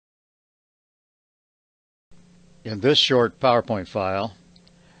In this short PowerPoint file,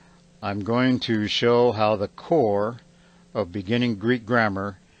 I'm going to show how the core of beginning Greek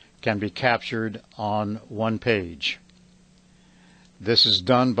grammar can be captured on one page. This is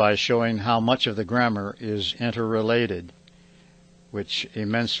done by showing how much of the grammar is interrelated, which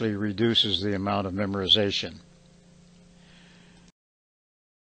immensely reduces the amount of memorization.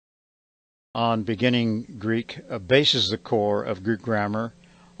 On beginning Greek bases the core of Greek grammar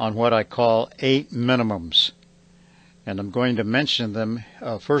on what I call 8 minimums. And I'm going to mention them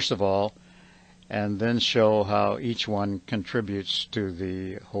first of all, and then show how each one contributes to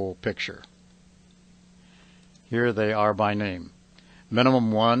the whole picture. Here they are by name.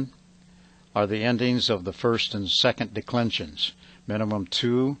 Minimum 1 are the endings of the first and second declensions. Minimum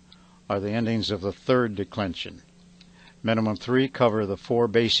 2 are the endings of the third declension. Minimum 3 cover the 4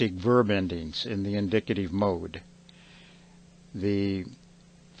 basic verb endings in the indicative mode. The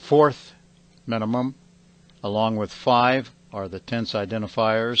fourth minimum, along with 5, are the tense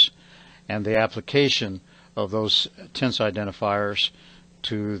identifiers and the application of those tense identifiers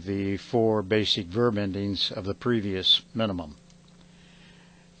to the 4 basic verb endings of the previous minimum.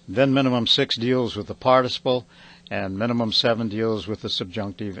 Then minimum 6 deals with the participle, and minimum 7 deals with the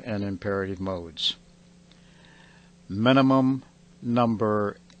subjunctive and imperative modes. Minimum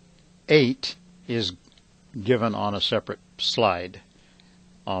number 8 is given on a separate slide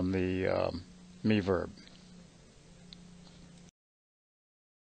on the me verb.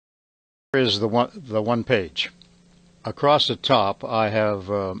 Here is the one page. Across the top I have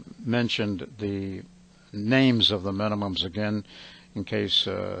mentioned the names of the minimums again in case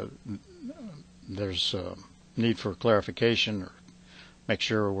there's need for clarification, or make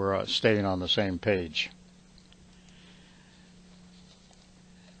sure we're staying on the same page.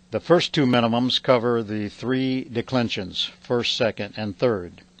 The first 2 minimums cover the 3 declensions, first, second, and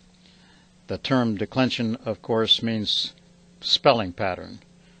third. The term declension, of course, means spelling pattern.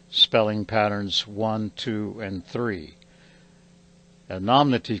 Spelling patterns 1, 2, and 3. A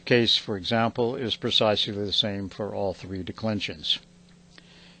nominative case, for example, is precisely the same for all 3 declensions.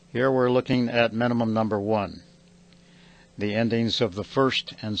 Here we're looking at minimum number 1, the endings of the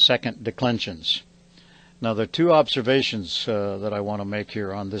first and second declensions. Now there are 2 observations that I want to make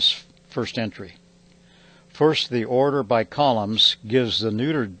here on this first entry. First, the order by columns gives the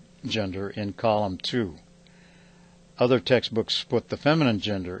neuter gender in column 2. Other textbooks put the feminine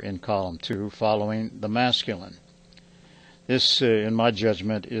gender in column 2 following the masculine. This, in my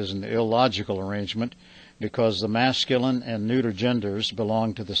judgment, is an illogical arrangement because the masculine and neuter genders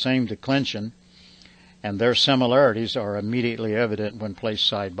belong to the same declension, and their similarities are immediately evident when placed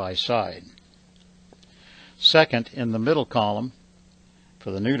side by side. Second, in the middle column, for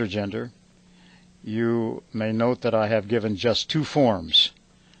the neuter gender, you may note that I have given just 2 forms,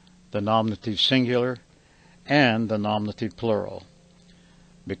 the nominative singular and the nominative plural,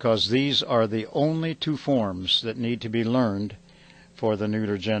 because these are the only 2 forms that need to be learned for the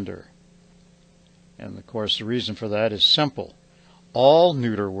neuter gender. And of course the reason for that is simple. All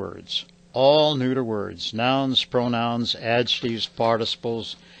neuter words, nouns, pronouns, adjectives,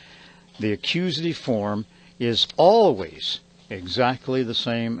 participles, the accusative form is always exactly the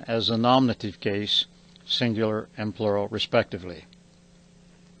same as the nominative case, singular and plural respectively.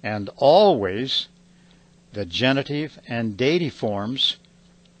 And always the genitive and dative forms,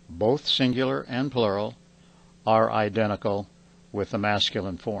 both singular and plural, are identical with the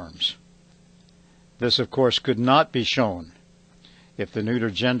masculine forms. This, of course, could not be shown if the neuter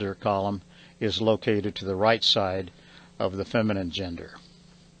gender column is located to the right side of the feminine gender.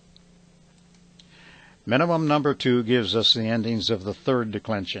 Minimum number 2 gives us the endings of the third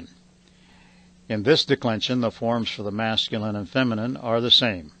declension. In this declension, the forms for the masculine and feminine are the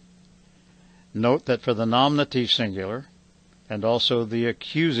same. Note that for the nominative singular and also the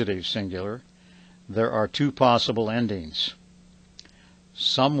accusative singular, there are 2 possible endings.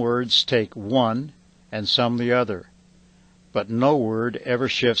 Some words take one and some the other, but no word ever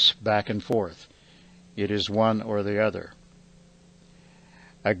shifts back and forth. It is one or the other.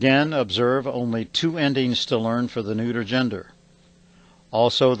 Again, observe only 2 endings to learn for the neuter gender.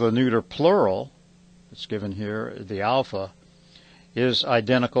 Also, the neuter plural, it's given here, the alpha, is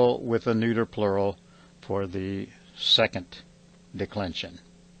identical with the neuter plural for the second declension.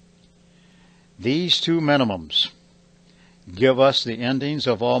 These 2 minimums give us the endings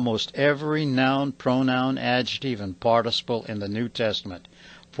of almost every noun, pronoun, adjective, and participle in the New Testament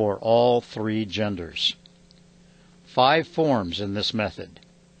for all 3 genders. 5 forms in this method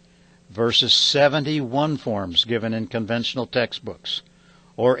versus 71 forms given in conventional textbooks,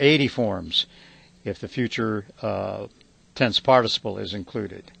 or 80 forms if the future tense participle is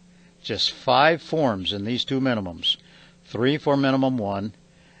included. Just 5 forms in these 2 minimums. 3 for minimum 1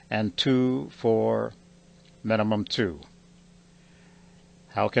 and 2 for minimum 2.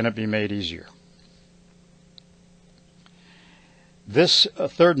 How can it be made easier? This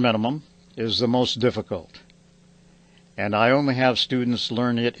third minimum is the most difficult, and I only have students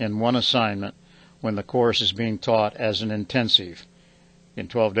learn it in one assignment when the course is being taught as an intensive in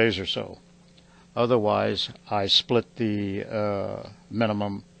 12 days or so. Otherwise, I split the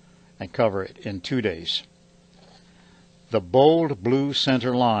minimum and cover it in 2 days. The bold blue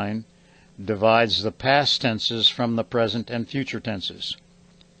center line divides the past tenses from the present and future tenses.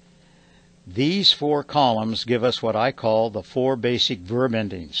 These 4 columns give us what I call the 4 basic verb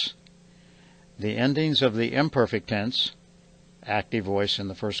endings. The endings of the imperfect tense, active voice in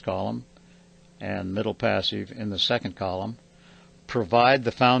the first column and middle passive in the second column, provide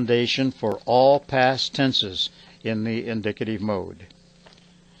the foundation for all past tenses in the indicative mode.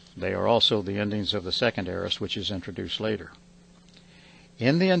 They are also the endings of the second aorist, which is introduced later.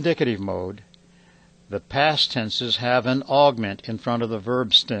 In the indicative mode, the past tenses have an augment in front of the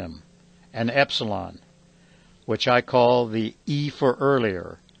verb stem, an epsilon, which I call the E for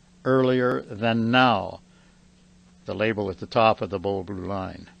earlier, earlier than now, the label at the top of the bold blue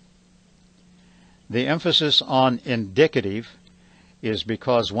line. The emphasis on indicative is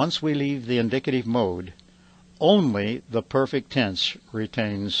because once we leave the indicative mode, only the perfect tense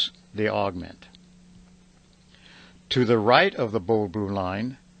retains the augment. To the right of the bold blue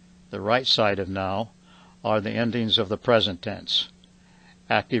line, the right side of now, are the endings of the present tense,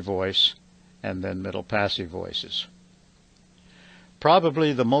 active voice, and then middle passive voices.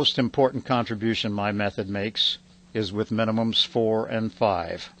 Probably the most important contribution my method makes is with minimums 4 and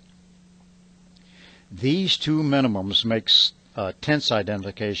 5. These 2 minimums makes tense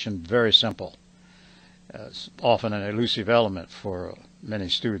identification very simple. It's often an elusive element for many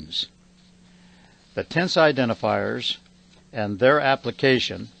students. The tense identifiers and their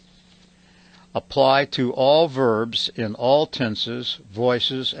application apply to all verbs in all tenses,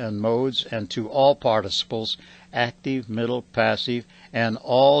 voices, and modes, and to all participles, active, middle, passive, and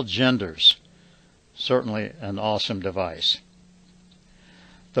all genders. Certainly an awesome device.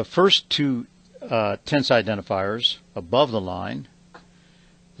 The first 2 tense identifiers above the line,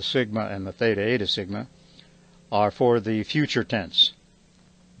 the sigma and the theta eta sigma, are for the future tense.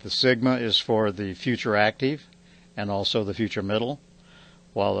 The sigma is for the future active and also the future middle,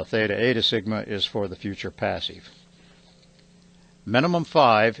 while the theta eta sigma is for the future passive. Minimum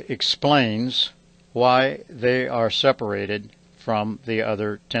 5 explains why they are separated from the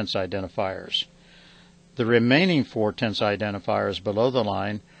other tense identifiers. The remaining 4 tense identifiers below the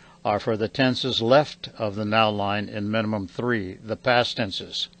line are for the tenses left of the now line in minimum 3, the past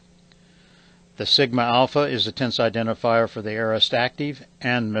tenses. The sigma alpha is the tense identifier for the aorist active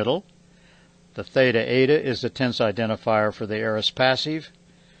and middle. The theta eta is the tense identifier for the aorist passive.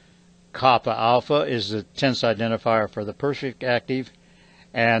 Kappa alpha is the tense identifier for the perfect active,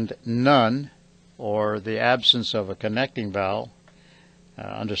 and none, or the absence of a connecting vowel,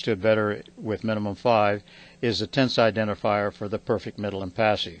 understood better with minimum 5, is the tense identifier for the perfect middle and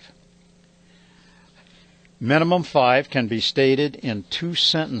passive. Minimum 5 can be stated in 2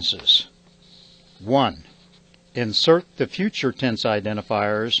 sentences. 1. Insert the future tense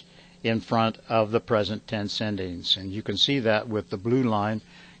identifiers in front of the present tense endings, and you can see that with the blue line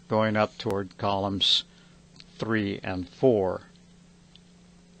going up toward columns 3 and 4.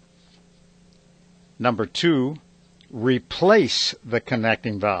 Number 2, replace the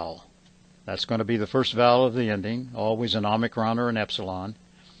connecting vowel. That's going to be the first vowel of the ending, always an omicron or an epsilon,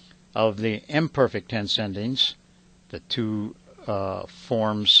 of the imperfect tense endings, the 2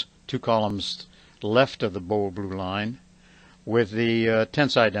 forms, 2 columns left of the bold blue line, with the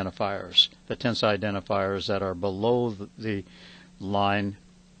tense identifiers, the tense identifiers that are below the line,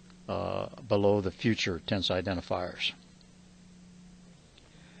 below the future tense identifiers.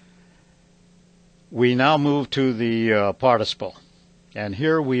 We now move to the participle, and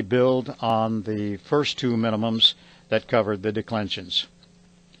here we build on the first 2 minimums that covered the declensions.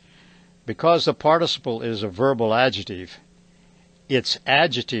 Because the participle is a verbal adjective, its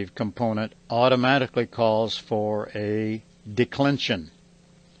adjective component automatically calls for a declension.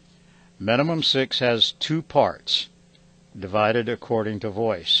 Minimum 6 has 2 parts, divided according to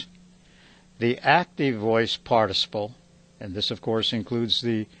voice. The active voice participle, and this of course includes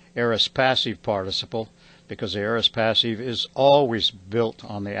the aorist passive participle, because the aorist passive is always built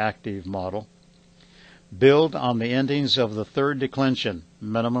on the active model, build on the endings of the third declension,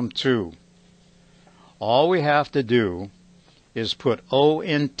 minimum 2. All we have to do is put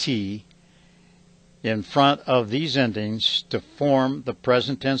ONT in front of these endings to form the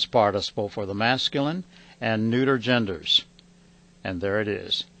present tense participle for the masculine and neuter genders. And there it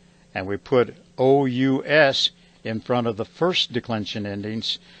is. And we put OUS in front of the first declension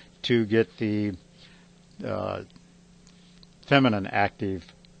endings to get the feminine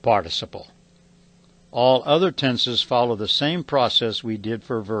active participle. All other tenses follow the same process we did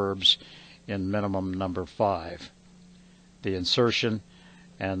for verbs in minimum number 5, the insertion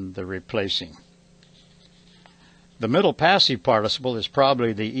and the replacing. The middle passive participle is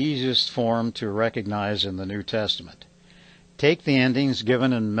probably the easiest form to recognize in the New Testament. Take the endings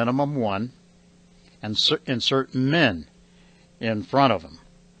given in minimum 1 and insert men in front of them.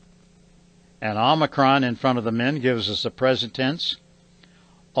 And omicron in front of the men gives us the present tense.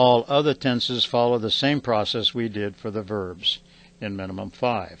 All other tenses follow the same process we did for the verbs in minimum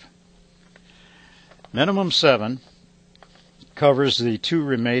 5. Minimum 7 covers the 2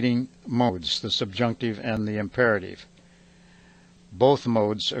 remaining modes, the subjunctive and the imperative, both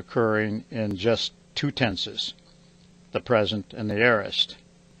modes occurring in just 2 tenses, the present and the aorist,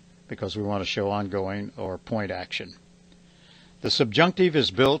 because we want to show ongoing or point action. The subjunctive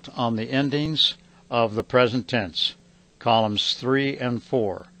is built on the endings of the present tense, columns 3 and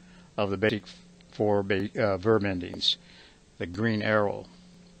 4 of the basic 4 verb endings, the green arrow.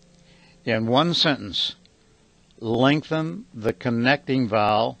 In one sentence, lengthen the connecting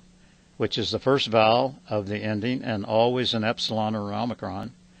vowel, which is the first vowel of the ending and always an epsilon or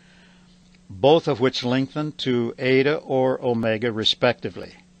omicron, both of which lengthen to eta or omega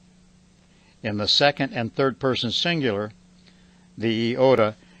respectively. In the second and third person singular, the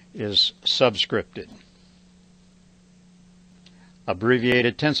iota is subscripted.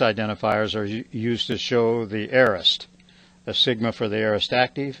 Abbreviated tense identifiers are used to show the aorist, a sigma for the aorist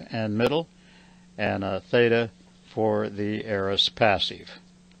active and middle, and a theta for the aorist passive.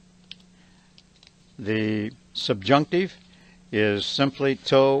 The subjunctive is simply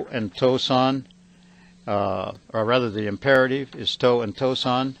to and tosan, or rather the imperative is to and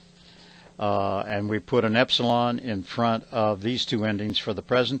tosan, and we put an epsilon in front of these 2 endings for the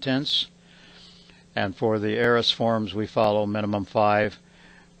present tense. And for the aorist forms we follow minimum 5.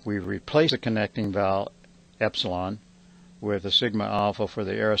 We replace the connecting vowel epsilon with a sigma alpha for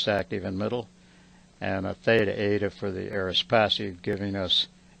the aorist active and middle, and a theta eta for the aorist passive, giving us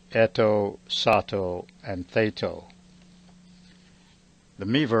eto, sato, and theto. The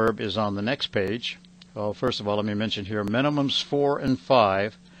me verb is on the next page. Well, first of all, let me mention here minimums 4 and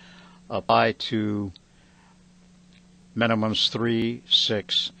 5 apply to minimums 3,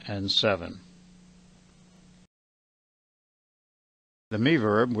 6, and 7. The me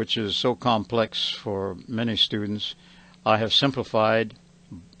verb, which is so complex for many students, I have simplified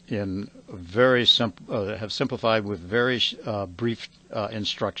in very simplified with very brief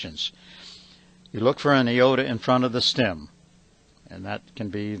instructions. You look for an iota in front of the stem, and that can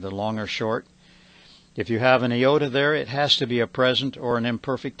be the long or short. If you have an iota there, it has to be a present or an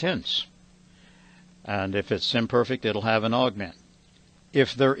imperfect tense. And if it's imperfect, it'll have an augment.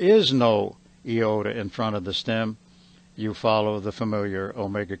 If there is no iota in front of the stem, you follow the familiar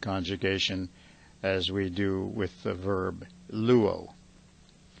omega conjugation as we do with the verb luo.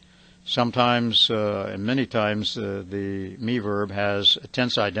 Sometimes, and many times, the me verb has a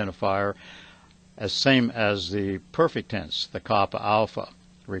tense identifier as same as the perfect tense, the kappa alpha,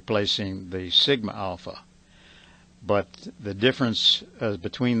 replacing the sigma alpha. But the difference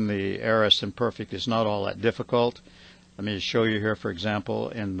between the aorist and perfect is not all that difficult. Let me show you here, for example,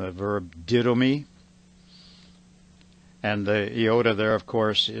 in the verb didomi. And the iota there, of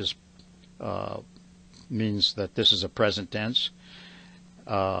course, is means that this is a present tense.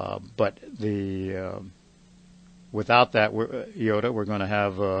 But the without that iota, we're going to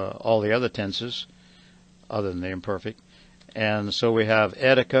have all the other tenses, other than the imperfect. And so we have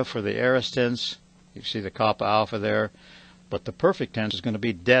etica for the aorist tense. You see the kappa alpha there. But the perfect tense is going to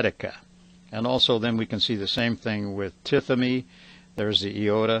be dedica. And also then we can see the same thing with tithemi. There's the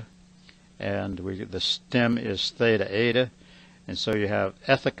iota. And the stem is theta eta, and so you have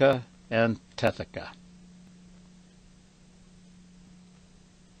ethica and tethica.